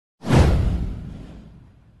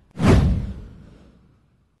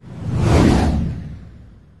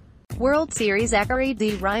World Series Zachary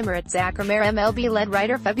D. Rymer at zachrymerMLB Lead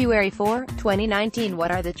WriterFebruary 4, 2019. What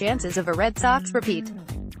are the chances of a Red Sox repeat?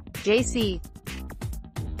 Jae C.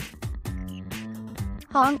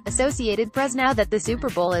 Hong, Associated Press. Now that the Super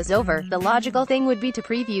Bowl is over, the logical thing would be to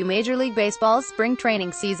preview Major League Baseball's spring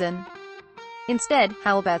training season. Instead,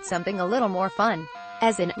 how about something a little more fun?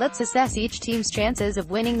 As in, let's assess each team's chances of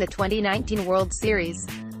winning the 2019 World Series.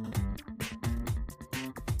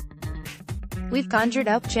 We've conjured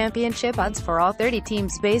up championship odds for all 30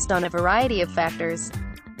 teams based on a variety of factors.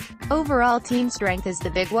 Overall team strength is the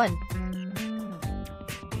big one.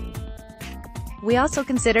 We also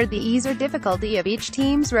considered the ease or difficulty of each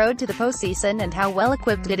team's road to the postseason and how well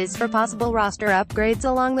equipped it is for possible roster upgrades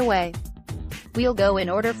along the way. We'll go in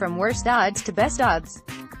order from worst odds to best odds.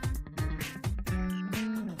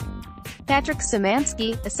 Patrick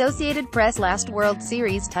Szymanski, Associated Press. Last World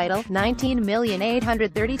Series title,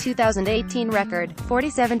 19,832,018 record,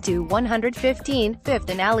 47-115, fifth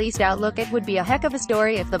in AL East outlook. It would be a heck of a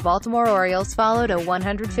story if the Baltimore Orioles followed a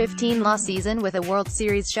 115-loss season with a World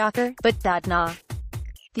Series shocker, but nah.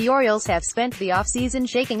 The Orioles have spent the offseason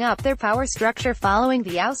shaking up their power structure following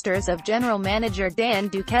the ousters of general manager Dan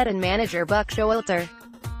Duquette and manager Buck Showalter.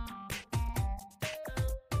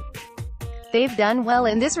 They've done well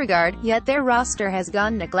in this regard, yet their roster has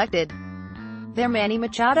gone neglected. Their Manny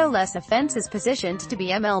Machado-less offense is positioned to be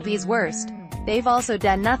MLB's worst. They've also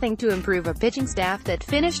done nothing to improve a pitching staff that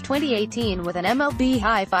finished 2018 with an MLB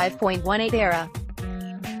high 5.18 ERA.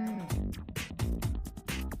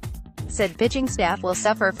 Said pitching staff will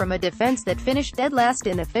suffer from a defense that finished dead last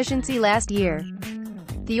in efficiency last year.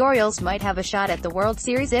 The Orioles might have a shot at the World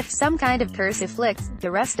Series if some kind of curse afflicts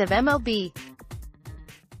the rest of MLB.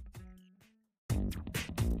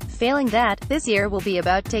 Failing that, this year will be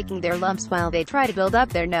about taking their lumps while they try to build up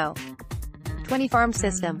their No. 20 farm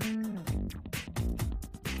system.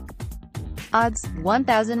 Odds,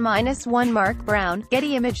 1,000-1. Mark Brown,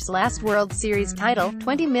 Getty Images. Last World Series title,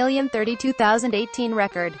 20,032,018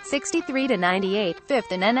 record, 63-98,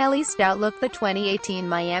 fifth in NL East outlook. The 2018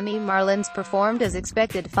 Miami Marlins performed as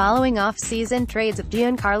expected following off-season trades of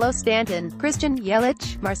Giancarlo Stanton, Christian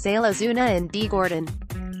Yelich, Marcell Ozuna and D. Gordon.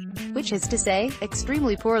 Which is to say,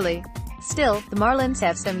 extremely poorly. Still, the Marlins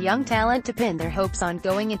have some young talent to pin their hopes on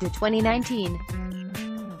going into 2019.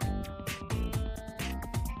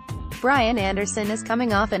 Brian Anderson is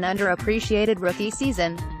coming off an underappreciated rookie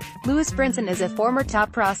season. Lewis Brinson is a former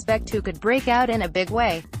top prospect who could break out in a big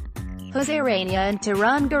way. Jose Urena and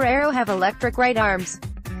Teran Guerrero have electric right arms.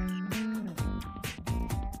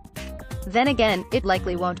 Then again, it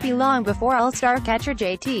likely won't be long before All-Star catcher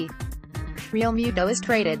Jae Realmuto is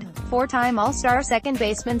traded. Four-time All-Star second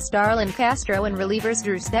baseman Starlin Castro and relievers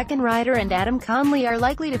Drew Steckenrider and Adam Conley are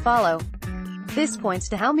likely to follow. This points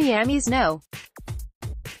to how Miami's No.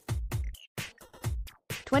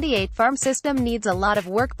 28 farm system needs a lot of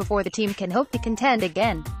work before the team can hope to contend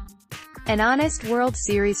again. An honest World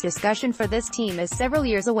Series discussion for this team is several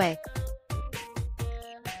years away.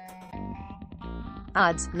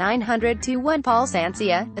 Odds, 900-1. Paul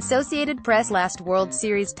Sancia, Associated Press. Last World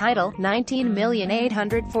Series title,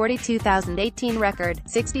 19,842,018 record,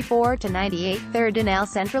 64-98, third in AL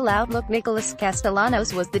Central outlook. Nicholas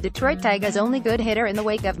Castellanos was the Detroit Tigers' only good hitter in the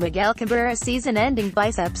wake of Miguel Cabrera's season-ending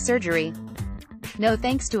bicep surgery. No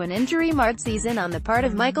thanks to an injury-marred season on the part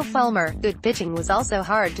of Michael Fulmer, good pitching was also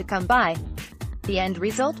hard to come by. The end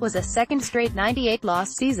result was a second straight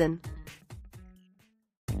 98-loss season.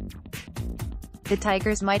 The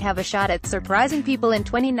Tigers might have a shot at surprising people in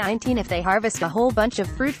 2019 if they harvest a whole bunch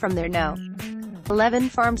of fruit from their No. 11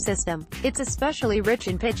 farm system. It's especially rich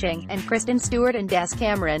in pitching, and Kristen Stewart and Des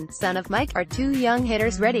Cameron, son of Mike, are two young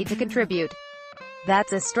hitters ready to contribute.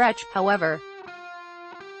 That's a stretch, however.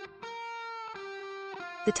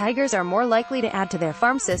 The Tigers are more likely to add to their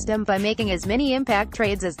farm system by making as many impact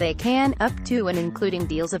trades as they can, up to and including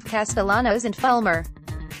deals of Castellanos and Fulmer.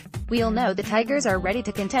 We'll know the Tigers are ready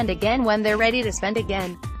to contend again when they're ready to spend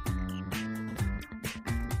again.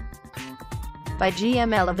 By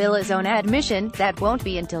GM Villa's own admission, that won't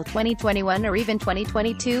be until 2021 or even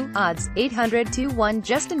 2022. Odds, 800-1.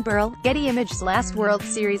 Justin Burrell, Getty Images. Last World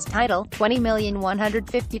Series title,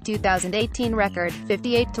 20,152,018 record,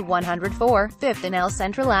 58-104, fifth in AL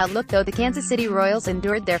Central outlook. Though the Kansas City Royals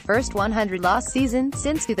endured their first 100-loss season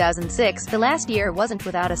since 2006, the last year wasn't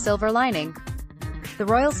without a silver lining. The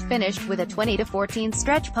Royals finished with a 20-14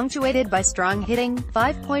 stretch punctuated by strong hitting,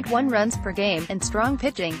 5.1 runs per game, and strong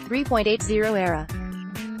pitching, 3.80 ERA.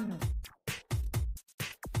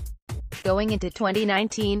 Going into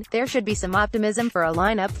 2019, there should be some optimism for a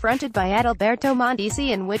lineup fronted by Adalberto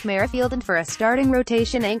Mondesi and Whit Merrifield and for a starting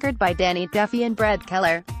rotation anchored by Danny Duffy and Brad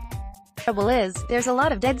Keller. Trouble is, there's a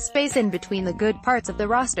lot of dead space in between the good parts of the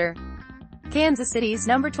roster. Kansas City's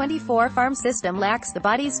number 24 farm system lacks the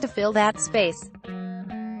bodies to fill that space.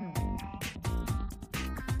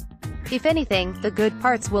 If anything, the good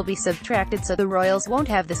parts will be subtracted so the Royals won't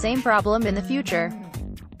have the same problem in the future.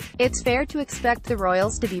 It's fair to expect the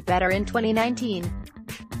Royals to be better in 2019.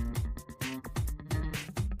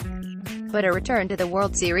 But a return to the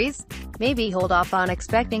World Series? Maybe hold off on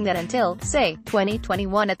expecting that until, say,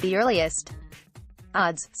 2021 at the earliest.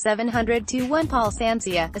 Odds, 700-1 Paul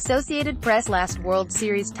Sancia, Associated Press. Last World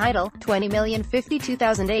Series title,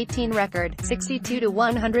 20,052,018 record,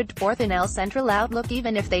 62-100 4th in NL Central outlook.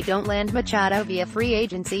 Even if they don't land Machado via free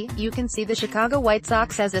agency, you can see the Chicago White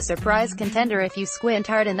Sox as a surprise contender if you squint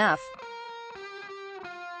hard enough.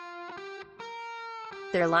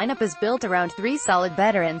 Their lineup is built around three solid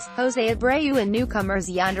veterans, Jose Abreu, and newcomers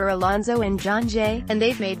Yonder Alonso and John Jae, and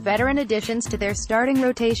they've made veteran additions to their starting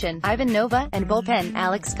rotation, Ivan Nova, and bullpen,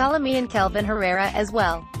 Alex Colomé and Kelvin Herrera as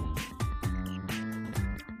well.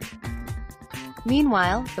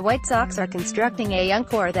 Meanwhile, the White Sox are constructing a young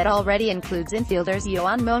core that already includes infielders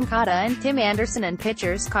Yoan Moncada and Tim Anderson and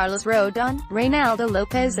pitchers Carlos Rodon, Reynaldo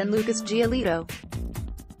Lopez and Lucas Giolito.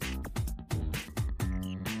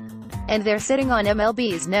 And they're sitting on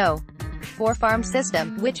MLB's No.4 farm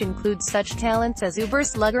system, which includes such talents as uber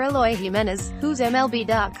slugger Eloy Jimenez, who's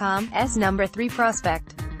MLB.com's number 3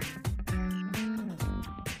 prospect.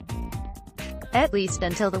 At least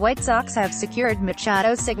until the White Sox have secured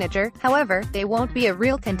Machado's signature, however, they won't be a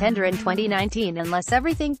real contender in 2019 unless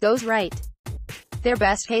everything goes right. Their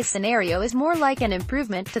best-case scenario is more like an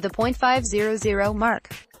improvement to the .500 mark.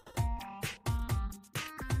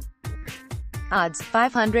 Odds,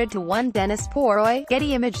 500-1 Dennis Poirier,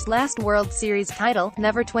 Getty Images. Last World Series title,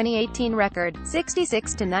 never 2018 record,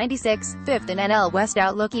 66-96, 5th in NL West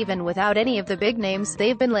outlook. Even without any of the big names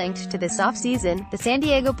they've been linked to this offseason, the San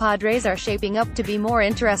Diego Padres are shaping up to be more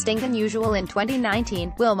interesting than usual in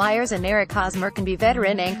 2019. Will Myers and Eric Hosmer can be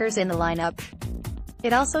veteran anchors in the lineup.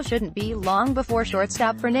 It also shouldn't be long before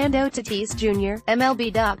shortstop Fernando Tatis Jr.,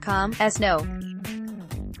 MLB.com's No.2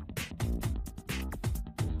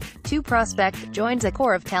 prospect, joins a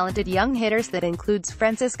core of talented young hitters that includes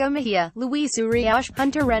Francisco Mejia, Luis Urias,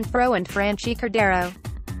 Hunter Renfroe and Franchi Cordero.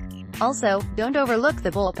 Also, don't overlook the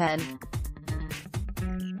bullpen.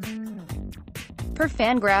 Per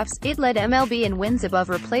Fangraphs, it led MLB in wins above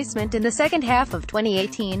replacement in the second half of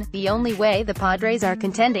 2018. The only way the Padres are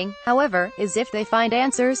contending, however, is if they find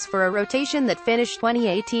answers for a rotation that finished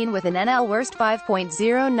 2018 with an NL worst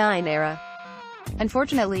 5.09 ERA.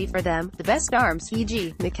 Unfortunately for them, the best arms,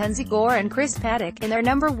 e.g., Mackenzie Gore and Chris Paddock, in their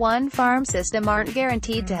number 1 farm system aren't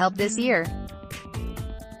guaranteed to help this year.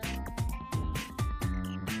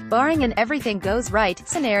 Barring an everything goes right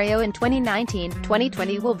scenario in 2019,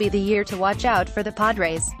 2020 will be the year to watch out for the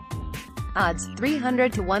Padres. Odds,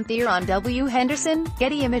 300-1 Theron W. Henderson,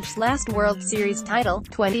 Getty Images. Last World Series title,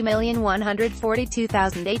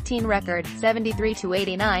 20,142,018 record,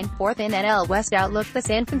 73-89, 4th in NL West outlook. The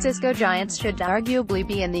San Francisco Giants should arguably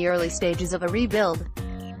be in the early stages of a rebuild.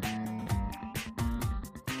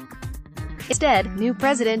 Instead, new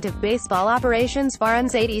president of baseball operations Farhan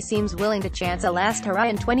Zaidi seems willing to chance a last hurrah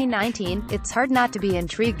in 2019. It's hard not to be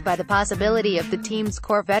intrigued by the possibility of the team's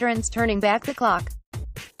core veterans turning back the clock.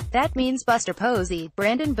 That means Buster Posey,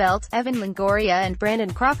 Brandon Belt, Evan Longoria and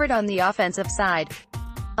Brandon Crawford on the offensive side.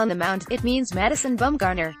 On the mound, it means Madison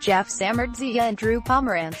Bumgarner, Jeff Samardzija and Drew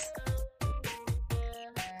Pomeranz.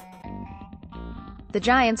 The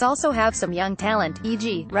Giants also have some young talent,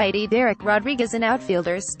 e.g., righty Derek Rodriguez and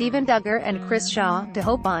outfielders Steven Duggar and Chris Shaw, to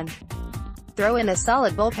hope on. Throw in a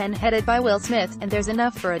solid bullpen headed by Will Smith, and there's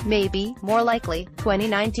enough for it. Maybe, more likely,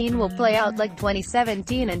 2019 will play out like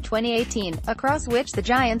 2017 and 2018, across which the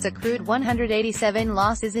Giants accrued 187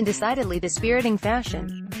 losses in decidedly dispiriting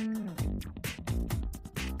fashion.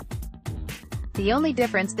 The only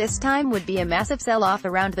difference this time would be a massive sell-off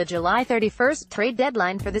around the July 31st trade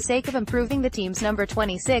deadline for the sake of improving the team's number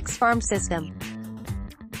 26 farm system.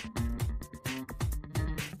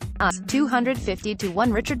 Odds,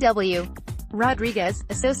 250-1 Richard W. Rodriguez,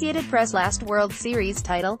 Associated Press. Last World Series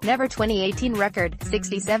title, never 2018 record,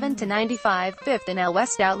 67-95, 5th in NL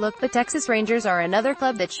West outlook. The Texas Rangers are another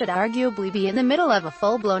club that should arguably be in the middle of a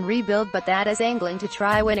full-blown rebuild, but that is angling to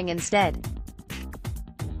try winning instead.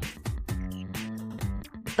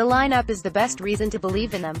 The lineup is the best reason to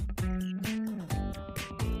believe in them.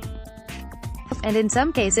 And in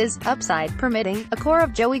some cases, upside permitting, a core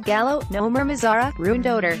of Joey Gallo, Nomar Mazara, Rune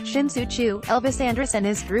Doder, Shin-Soo Choo, Elvis Andrus and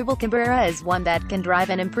Asdrubal Cabrera is one that can drive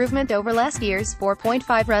an improvement over last year's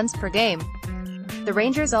 4.5 runs per game. The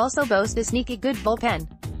Rangers also boast a sneaky good bullpen.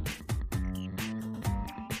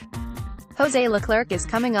 Jose Leclerc is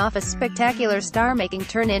coming off a spectacular star-making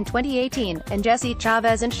turn in 2018, and Jesse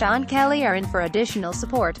Chavez and Sean Kelly are in for additional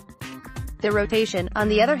support. The rotation, on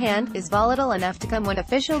the other hand, is volatile enough to come with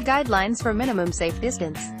official guidelines for minimum safe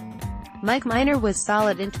distance. Mike Minor was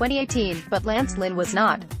solid in 2018, but Lance Lynn was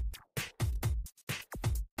not.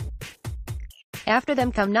 After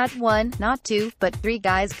them come not one, not two, but three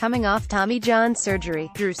guys coming off Tommy John surgery: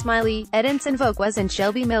 Drew Smyly, Edinson Volquez and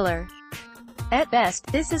Shelby Miller. At best,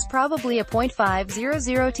 this is probably a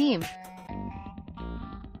 .500 team.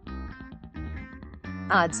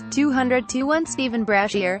 Odds: 200-1 Stephen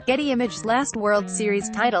Brashear, Getty Images. Last World Series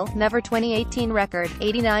title, never. 2018 record,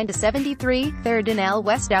 89-73, 3rd NL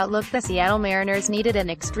West outlook. The Seattle Mariners needed an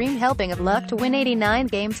extreme helping of luck to win 89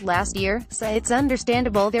 games last year, so it's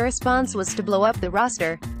understandable their response was to blow up the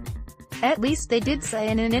roster. At least they did so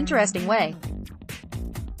in an interesting way.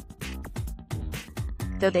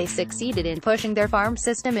 Though they succeeded in pushing their farm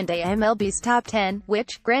system into MLB's top 10,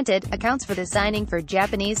 which, granted, accounts for the signing for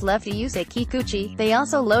Japanese lefty Yusei Kikuchi, they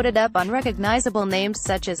also loaded up on recognizable names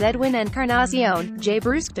such as Edwin Encarnacion, Jay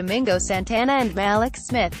Bruce, Domingo Santana and Malik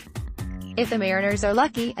Smith. If the Mariners are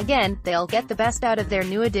lucky, again, they'll get the best out of their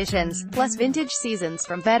new additions, plus vintage seasons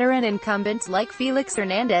from veteran incumbents like Felix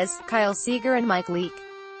Hernandez, Kyle Seager and Mike Leake.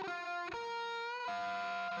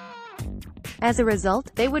 As a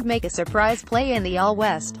result, they would make a surprise play in the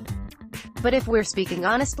All-West. But if we're speaking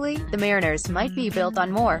honestly, the Mariners might be built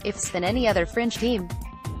on more ifs than any other fringe team.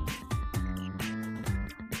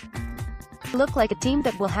 Look like a team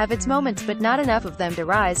that will have its moments but not enough of them to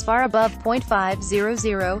rise far above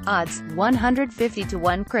 .500. Odds: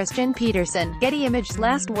 150-1 Christian Peterson, Getty Images.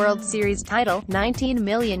 Last World Series title,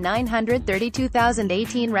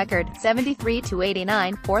 19,932,018 record,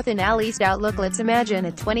 73-89, 4th NL East outlook. Let's imagine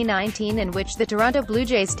a 2019 in which the Toronto Blue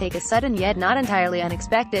Jays take a sudden yet not entirely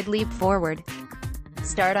unexpected leap forward.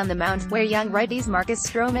 Start on the mound, where young righties Marcus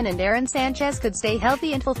Stroman and Aaron Sanchez could stay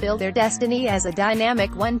healthy and fulfill their destiny as a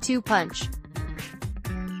dynamic 1-2 punch.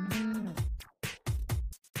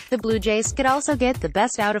 The Blue Jays could also get the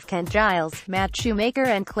best out of Kent Giles, Matt Shoemaker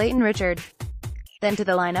and Clayton Richard. Then to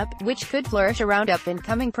the lineup, which could flourish around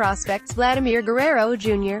up-and-coming prospects Vladimir Guerrero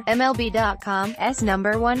Jr., MLB.com's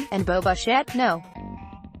number 1, and Bo Bichette. No.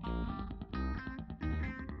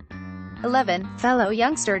 11. Fellow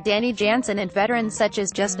youngster Danny Jansen and veterans such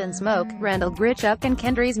as Justin Smoke, Randall Grichuk and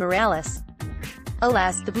Kendrys Morales.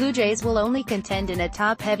 Alas, the Blue Jays will only contend in a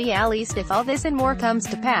top-heavy AL East if all this and more comes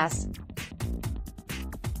to pass.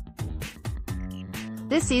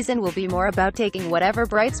 This season will be more about taking whatever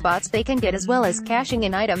bright spots they can get as well as cashing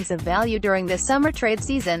in items of value during the summer trade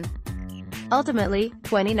season. Ultimately,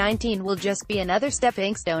 2019 will just be another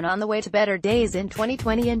stepping stone on the way to better days in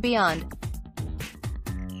 2020 and beyond.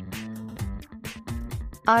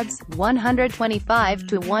 Odds: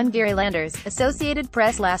 125-1 Gary Landers, Associated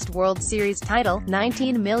Press. Last World Series title,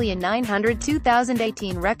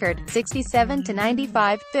 19,902,018 record,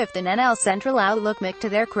 67-95, 5th in NL Central outlook. To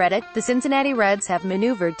their credit, the Cincinnati Reds have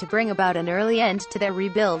maneuvered to bring about an early end to their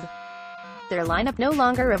rebuild. Their lineup no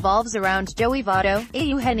longer revolves around Joey Votto,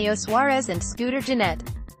 Eugenio Suarez and Scooter Gennett.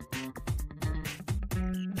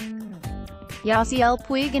 Yasiel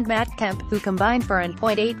Puig and Matt Kemp, who combined for an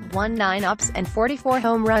 .819 ops and 44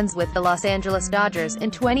 home runs with the Los Angeles Dodgers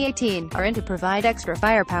in 2018, are in to provide extra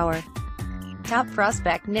firepower. Top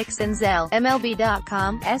prospect Nick Senzel,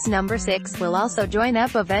 MLB.com's number 6, will also join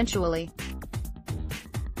up eventually.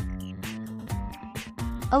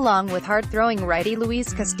 Along with hard-throwing righty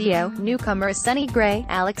Luis Castillo, newcomers Sonny Gray,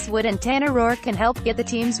 Alex Wood and Tanner Roark can help get the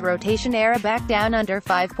team's rotation era back down under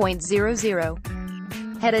 5.00.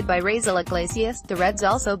 Headed by Raisel Iglesias, the Reds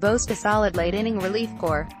also boast a solid late-inning relief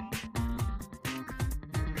corps.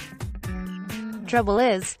 Trouble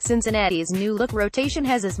is, Cincinnati's new-look rotation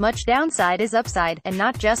has as much downside as upside, and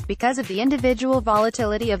not just because of the individual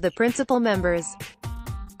volatility of the principal members.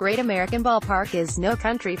 Great American Ballpark is no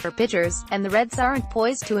country for pitchers, and the Reds aren't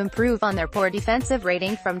poised to improve on their poor defensive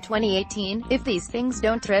rating from 2018, if these things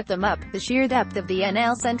don't trip them up. The sheer depth of the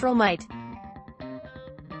NL Central might.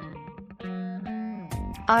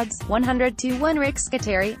 Odds: 100-1 Rick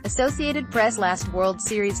Scateri, Associated Press. Last World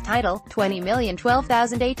Series title,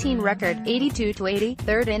 20,012,018 record, 82-80,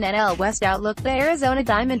 3rd in NL West outlook. The Arizona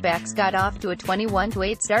Diamondbacks got off to a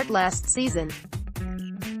 21-8 start last season.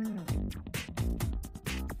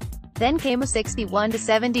 Then came a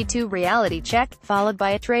 61-72 reality check, followed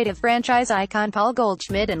by a trade of franchise icon Paul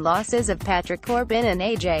Goldschmidt and losses of Patrick Corbin and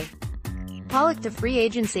A.J. Pollock to free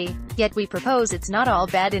agency. Yet we propose it's not all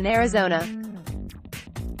bad in Arizona.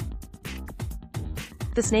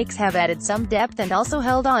 The Snakes have added some depth and also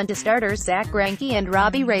held on to starters Zach Greinke and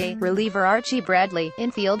Robbie Ray, reliever Archie Bradley,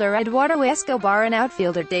 infielder Eduardo Escobar and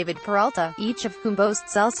outfielder David Peralta, each of whom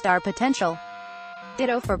boasts all-star potential.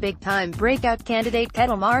 Ditto for big-time breakout candidate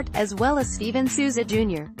Ketel Marte, as well as Steven Souza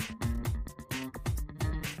Jr.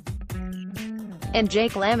 and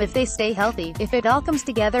Jake Lamb if they stay healthy. If it all comes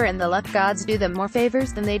together and the luck gods do them more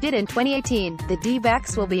favors than they did in 2018, the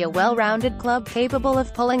D-backs will be a well-rounded club capable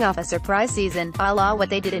of pulling off a surprise season, a la what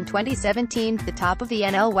they did in 2017. The top of the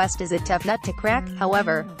NL West is a tough nut to crack,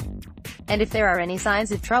 however. And if there are any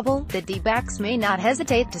signs of trouble, the D-backs may not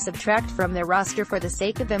hesitate to subtract from their roster for the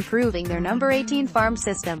sake of improving their number 18 farm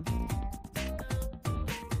system.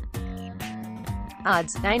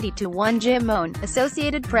 Odds, 90-1 Jim Moan,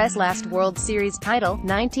 Associated Press. Last World Series title,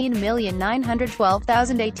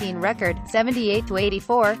 19,912,018 record,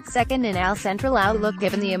 78-84, second in AL Central outlook.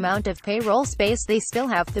 Given the amount of payroll space they still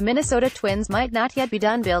have, the Minnesota Twins might not yet be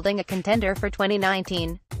done building a contender for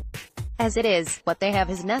 2019. As it is, what they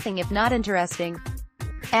have is nothing if not interesting.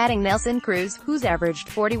 Adding Nelson Cruz, who's averaged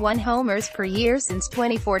 41 homers per year since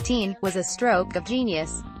 2014, was a stroke of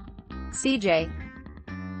genius. CJ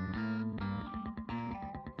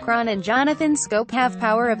Cron and Jonathan Scope have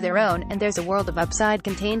power of their own, and there's a world of upside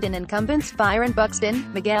contained in incumbents Byron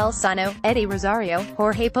Buxton, Miguel Sano, Eddie Rosario,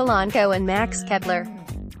 Jorge Polanco and Max Kepler.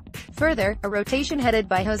 Further, a rotation headed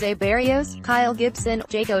by Jose Berrios, Kyle Gibson,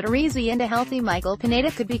 Jake Odorizzi and a healthy Michael Pineda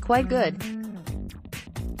could be quite good.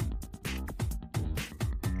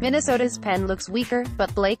 Minnesota's pen looks weaker,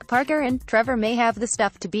 but Blake Parker and Trevor may have the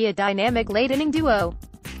stuff to be a dynamic late-inning duo.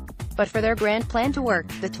 But for their grand plan to work,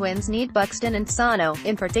 the Twins need Buxton and Sano,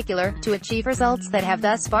 in particular, to achieve results that have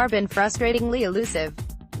thus far been frustratingly elusive.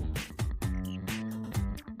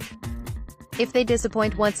 If they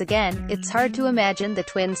disappoint once again, it's hard to imagine the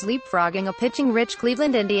Twins leapfrogging a pitching-rich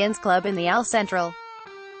Cleveland Indians club in the AL Central.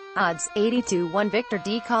 Odds, 80-1 Victor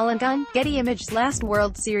D. Collingun, Getty Images. Last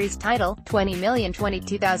World Series title,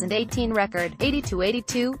 20,022,018 record,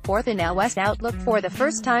 80-82, fourth in AL West outlook. For the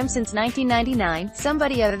first time since 1999,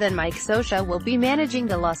 somebody other than Mike Scioscia will be managing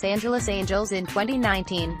the Los Angeles Angels in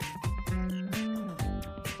 2019.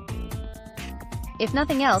 If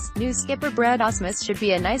nothing else, new skipper Brad Ausmus should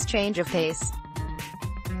be a nice change of pace.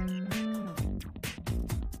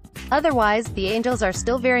 Otherwise, the Angels are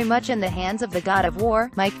still very much in the hands of the God of War,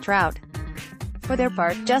 Mike Trout. For their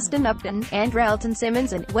part, Justin Upton, Andrelton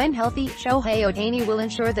Simmons and, when healthy, Shohei Ohtani will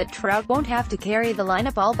ensure that Trout won't have to carry the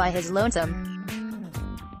lineup all by his lonesome.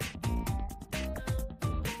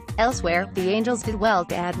 Elsewhere, the Angels did well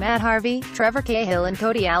to add Matt Harvey, Trevor Cahill and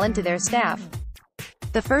Cody Allen to their staff.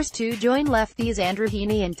 The first two join lefties Andrew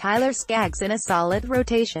Heaney and Tyler Skaggs in a solid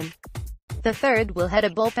rotation. The third will head a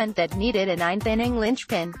bullpen that needed a ninth-inning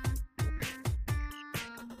linchpin.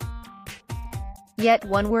 Yet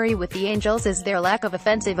one worry with the Angels is their lack of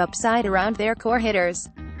offensive upside around their core hitters.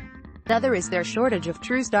 Another is their shortage of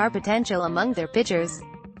true star potential among their pitchers.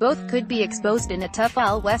 Both could be exposed in a tough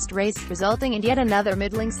AL West race, resulting in yet another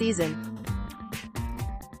middling season.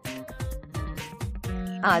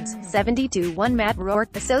 Odds, 70-1 Matt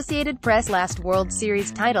Rourke, Associated Press. Last World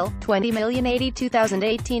Series title,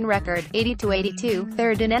 20,082,018 record, 80-82,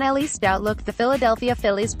 third in NL East outlook. The Philadelphia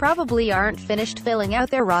Phillies probably aren't finished filling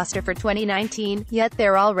out their roster for 2019, yet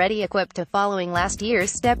they're already equipped to following last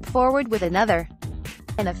year's step forward with another.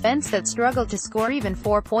 An offense that struggled to score even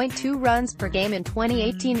 4.2 runs per game in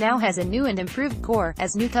 2018 now has a new and improved core,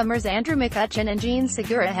 as newcomers Andrew McCutchen and Gene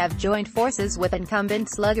Segura have joined forces with incumbent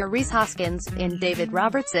slugger Rhys Hoskins. In David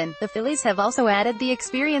Robertson, the Phillies have also added the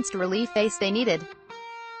experienced relief ace they needed.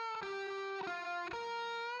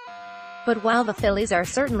 But while the Phillies are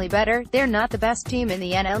certainly better, they're not the best team in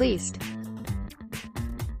the NL East.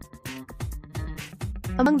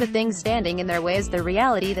 Among the things standing in their way is the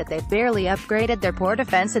reality that they've barely upgraded their poor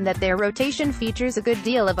defense and that their rotation features a good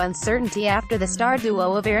deal of uncertainty after the star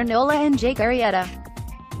duo of Aaron Nola and Jake Arrieta.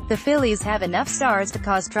 The Phillies have enough stars to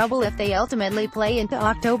cause trouble if they ultimately play into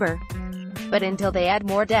October. But until they add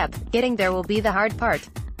more depth, getting there will be the hard part.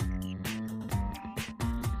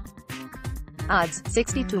 Odds,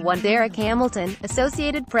 60-1 Derek Hamilton,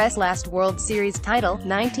 Associated Press. Last World Series title,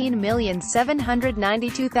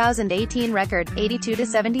 19,792,018 record,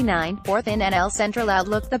 82-79, fourth in NL Central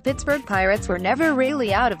outlook. The Pittsburgh Pirates were never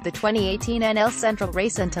really out of the 2018 NL Central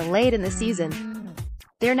race until late in the season.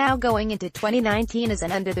 They're now going into 2019 as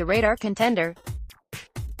an under-the-radar contender.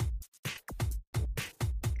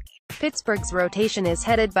 Pittsburgh's rotation is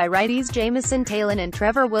headed by righties Jamison Talon and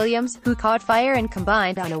Trevor Williams, who caught fire and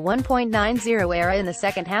combined on a 1.90 ERA in the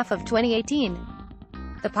second half of 2018.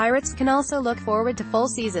 The Pirates can also look forward to full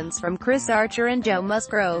seasons from Chris Archer and Joe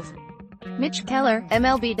Musgrove. Mitch Keller,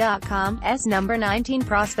 MLB.com's number 19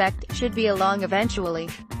 prospect, should be along eventually.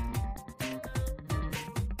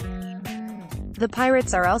 The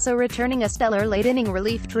Pirates are also returning a stellar late-inning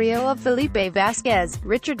relief trio of Felipe Vasquez,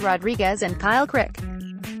 Richard Rodriguez and Kyle Crick.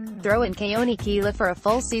 Throw in Keone Keela for a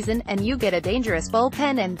full season, and you get a dangerous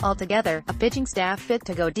bullpen and, altogether, a pitching staff fit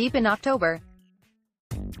to go deep in October.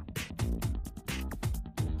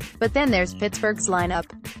 But then there's Pittsburgh's lineup.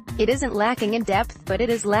 It isn't lacking in depth, but it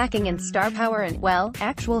is lacking in star power and, well,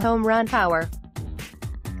 actual home run power.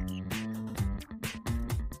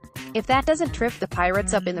 If that doesn't trip the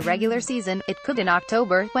Pirates up in the regular season, it could in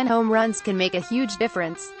October, when home runs can make a huge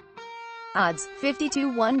difference. Odds: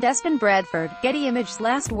 52-1 Destin Bradford, Getty Images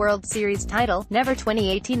last World Series title, never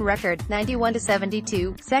 2018 record,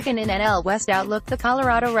 91-72, second in NL West outlook. The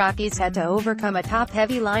Colorado Rockies had to overcome a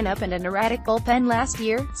top-heavy lineup and an erratic bullpen last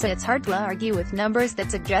year, so it's hard to argue with numbers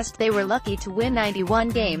that suggest they were lucky to win 91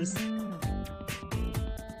 games.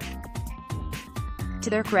 To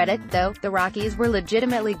their credit, though, the Rockies were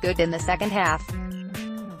legitimately good in the second half.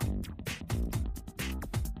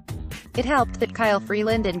 It helped that Kyle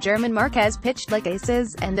Freeland and German Marquez pitched like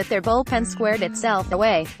aces, and that their bullpen squared itself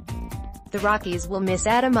away. The Rockies will miss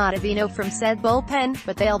Adam Ottavino from said bullpen,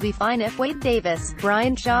 but they'll be fine if Wade Davis,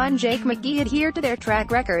 Brian Shaw and Jake McGee adhere to their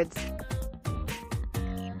track records.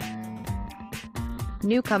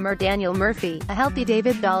 Newcomer Daniel Murphy, a healthy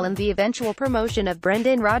David Dahl and the eventual promotion of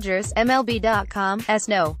Brendan Rodgers, MLB.com's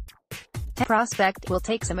no. prospect, will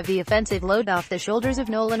take some of the offensive load off the shoulders of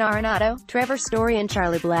Nolan Arenado, Trevor Story and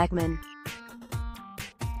Charlie Blackmon.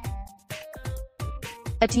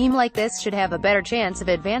 A team like this should have a better chance of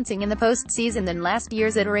advancing in the postseason than last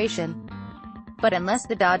year's iteration. But unless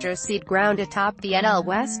the Dodgers cede ground atop the NL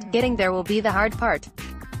West, getting there will be the hard part.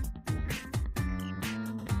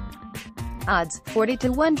 Odds: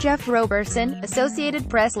 40-1 Jeff Robertson, Associated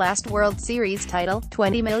Press last World Series title,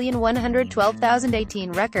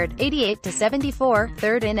 20,112,018 record, 88-74,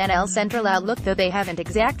 third in NL Central outlook. Though they haven't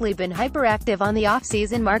exactly been hyperactive on the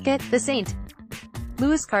off-season market, the St.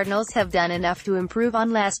 Louis Cardinals have done enough to improve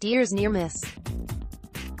on last year's near-miss.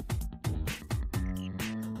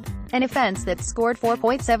 An offense that scored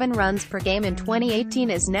 4.7 runs per game in 2018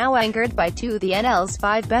 is now anchored by two of the NL's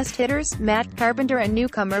 5 best hitters, Matt Carpenter and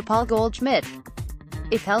newcomer Paul Goldschmidt.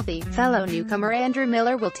 If healthy, fellow newcomer Andrew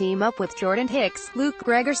Miller will team up with Jordan Hicks, Luke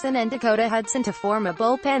Gregerson and Dakota Hudson to form a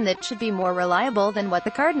bullpen that should be more reliable than what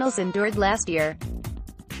the Cardinals endured last year.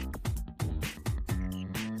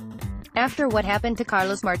 After what happened to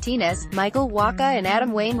Carlos Martinez, Michael Wacha and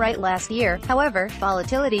Adam Wainwright last year, however,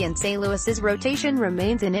 volatility in St. Louis's rotation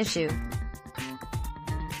remains an issue.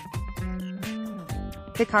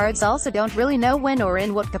 The Cards also don't really know when or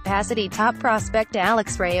in what capacity top prospect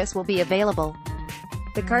Alex Reyes will be available.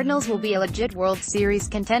 The Cardinals will be a legit World Series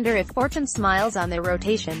contender if fortune smiles on their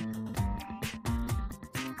rotation.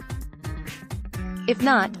 If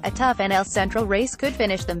not, a tough NL Central race could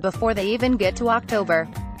finish them before they even get to October.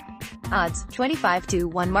 Odds: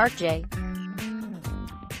 25-1 Mark J.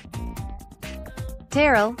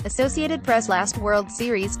 Terrell, Associated Press last World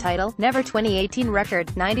Series title, never 2018 record,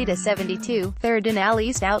 90-72, third in NL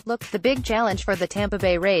East outlook. The big challenge for the Tampa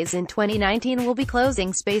Bay Rays in 2019 will be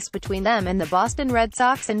closing space between them and the Boston Red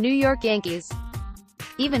Sox and New York Yankees.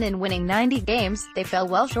 Even in winning 90 games, they fell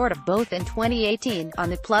well short of both in 2018. On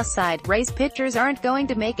the plus side, Rays pitchers aren't going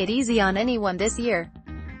to make it easy on anyone this year.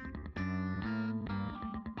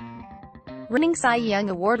 Reigning Cy Young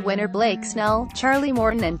Award winner Blake Snell, Charlie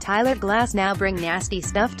Morton and Tyler Glass now bring nasty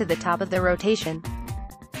stuff to the top of the rotation.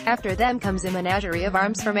 After them comes a menagerie of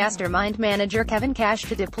arms for mastermind manager Kevin Cash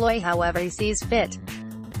to deploy however he sees fit.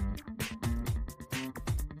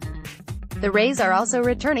 The Rays are also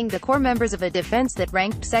returning the core members of a defense that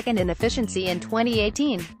ranked second in efficiency in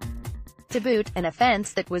 2018. To boot, an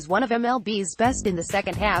offense that was one of MLB's best in the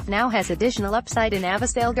second half now has additional upside in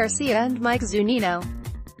Avisail Garcia and Mike Zunino.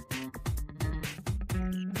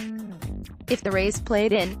 If the Rays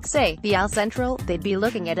played in, say, the AL Central, they'd be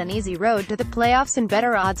looking at an easy road to the playoffs and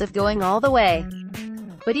better odds of going all the way.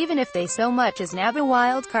 But even if they so much as nab a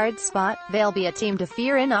wild card spot, they'll be a team to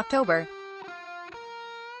fear in October.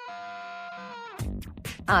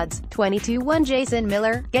 Odds: 22-1 Jason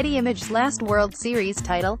Miller, Getty Images last World Series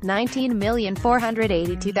title,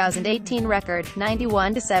 19,482,018 record,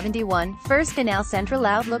 91-71, first in AL Central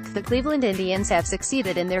outlook. The Cleveland Indians have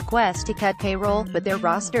succeeded in their quest to cut payroll, but their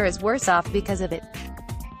roster is worse off because of it.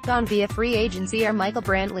 Gone via free agency are Michael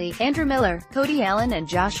Brantley, Andrew Miller, Cody Allen and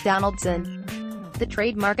Josh Donaldson. The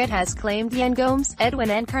trade market has claimed Yan Gomes,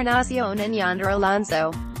 Edwin Encarnacion and Yonder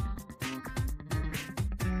Alonso.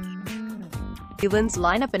 Cleveland's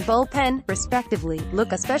lineup and bullpen, respectively,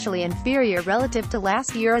 look especially inferior relative to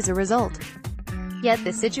last year as a result. Yet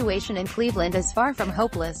the situation in Cleveland is far from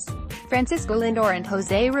hopeless. Francisco Lindor and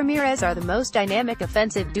Jose Ramirez are the most dynamic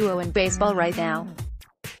offensive duo in baseball right now.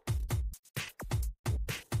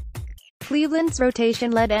 Cleveland's rotation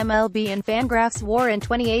led MLB in Fangraphs WAR in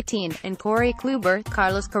 2018, and Corey Kluber,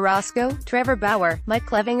 Carlos Carrasco, Trevor Bauer, Mike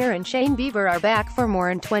Clevinger and Shane Bieber are back for more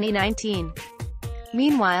in 2019.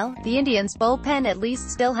 Meanwhile, the Indians' bullpen at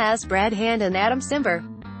least still has Brad Hand and Adam Simber.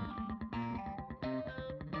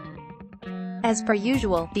 As per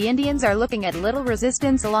usual, the Indians are looking at little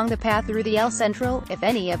resistance along the path through the AL Central, if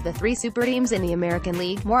any of the three super teams in the American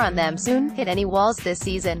League, more on them soon, hit any walls this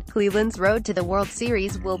season. Cleveland's road to the World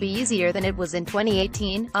Series will be easier than it was in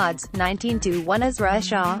 2018. Odds, 19-1 Ezra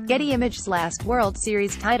Shaw, Getty Images last World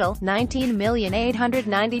Series title,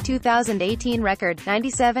 19,892,018 record,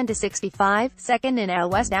 97-65, second in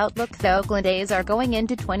AL West outlook. The Oakland A's are going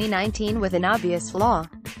into 2019 with an obvious flaw.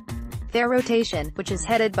 Their rotation, which is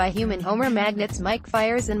headed by human homer magnates Mike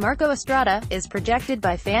Fiers and Marco Estrada, is projected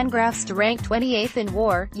by Fangraphs to rank 28th in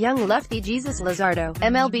WAR. Young lefty Jesus Luzardo,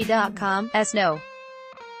 MLB.com, no.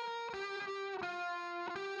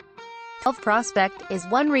 12 prospect is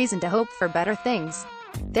one reason to hope for better things.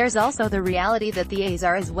 There's also the reality that the A's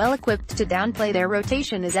are as well equipped to downplay their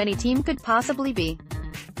rotation as any team could possibly be.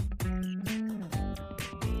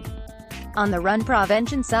 On the run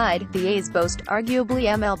prevention side, the A's boast arguably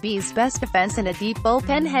MLB's best defense and a deep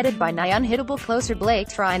bullpen headed by nigh unhittable closer Blake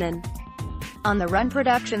Trinan. On the run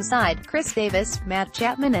production side, Chris Davis, Matt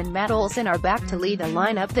Chapman and Matt Olson are back to lead a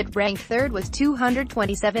lineup that ranked third with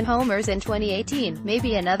 227 homers in 2018.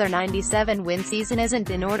 Maybe another 97-win season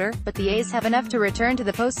isn't in order, but the A's have enough to return to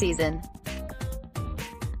the postseason.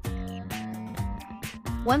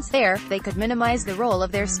 Once there, they could minimize the role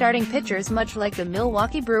of their starting pitchers much like the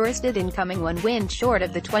Milwaukee Brewers did in coming one win short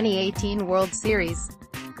of the 2018 World Series.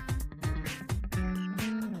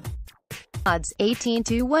 Odds,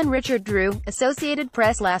 18-1 Richard Drew, Associated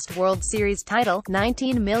Press last World Series title,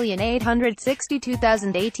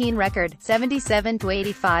 19,862,018 record,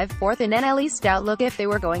 77-85, fourth in NL East outlook. If they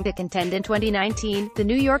were going to contend in 2019, the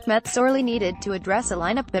New York Mets sorely needed to address a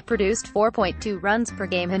lineup that produced 4.2 runs per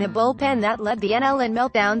game and a bullpen that led the NL in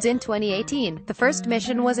meltdowns in 2018. The first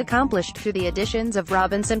mission was accomplished through the additions of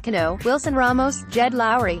Robinson Cano, Wilson Ramos, Jed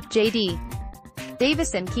Lowry, J.D.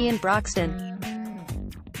 Davis and Kean Broxton.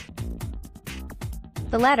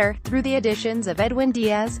 The latter, through the additions of Edwin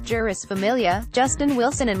Diaz, Juris Familia, Justin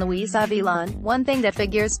Wilson and Luis Avilan. One thing that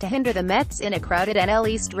figures to hinder the Mets in a crowded NL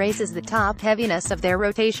East race is the top-heaviness of their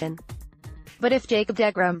rotation. But if Jacob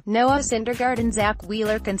deGrom, Noah Syndergaard and Zach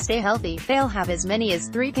Wheeler can stay healthy, they'll have as many as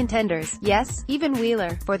 3 contenders, yes, even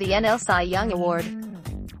Wheeler, for the NL Cy Young Award.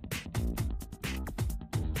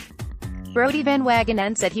 Brodie Van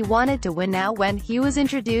Wagenen said he wanted to win now when he was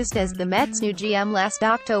introduced as the Mets' new GM last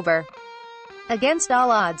October. Against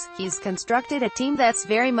all odds, he's constructed a team that's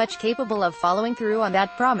very much capable of following through on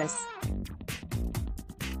that promise.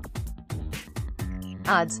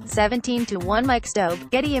 Odds, 17-1 Mike Stobe,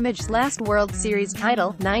 Getty Images last World Series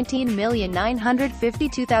title,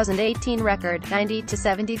 19,952,018 record,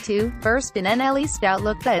 90-72, first in NL East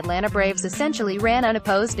outlook. The Atlanta Braves essentially ran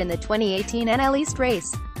unopposed in the 2018 NL East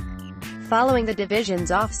race. Following the division's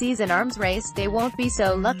off-season arms race, they won't be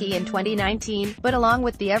so lucky in 2019, but along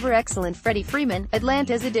with the ever-excellent Freddie Freeman,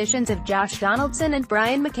 Atlanta's additions of Josh Donaldson and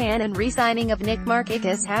Brian McCann and re-signing of Nick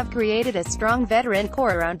Markakis have created a strong veteran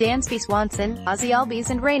core around Dansby Swanson, Ozzie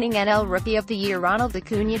Albies and reigning NL Rookie of the Year Ronald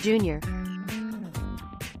Acuna Jr.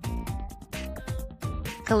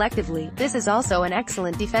 Collectively, this is also an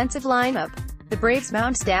excellent defensive lineup. The Braves'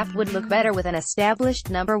 mound staff would look better with an established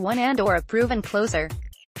number 1 and/or a proven closer.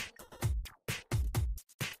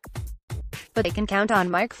 But they can count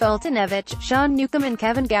on Mike Foltynewicz, Sean Newcomb and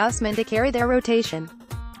Kevin Gausman to carry their rotation.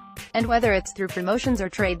 And whether it's through promotions or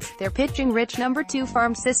trades, their pitching-rich number 2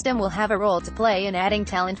 farm system will have a role to play in adding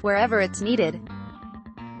talent wherever it's needed.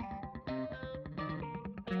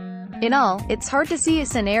 In all, it's hard to see a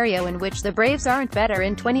scenario in which the Braves aren't better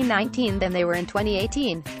in 2019 than they were in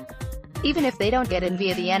 2018. Even if they don't get in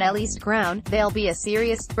via the NL East crown, they'll be a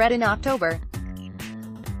serious threat in October.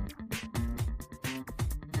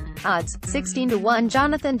 Odds, 16-1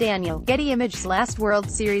 Jonathan Daniel, Getty Images last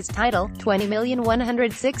World Series title,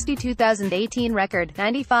 20,162,018 record,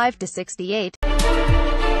 95-68.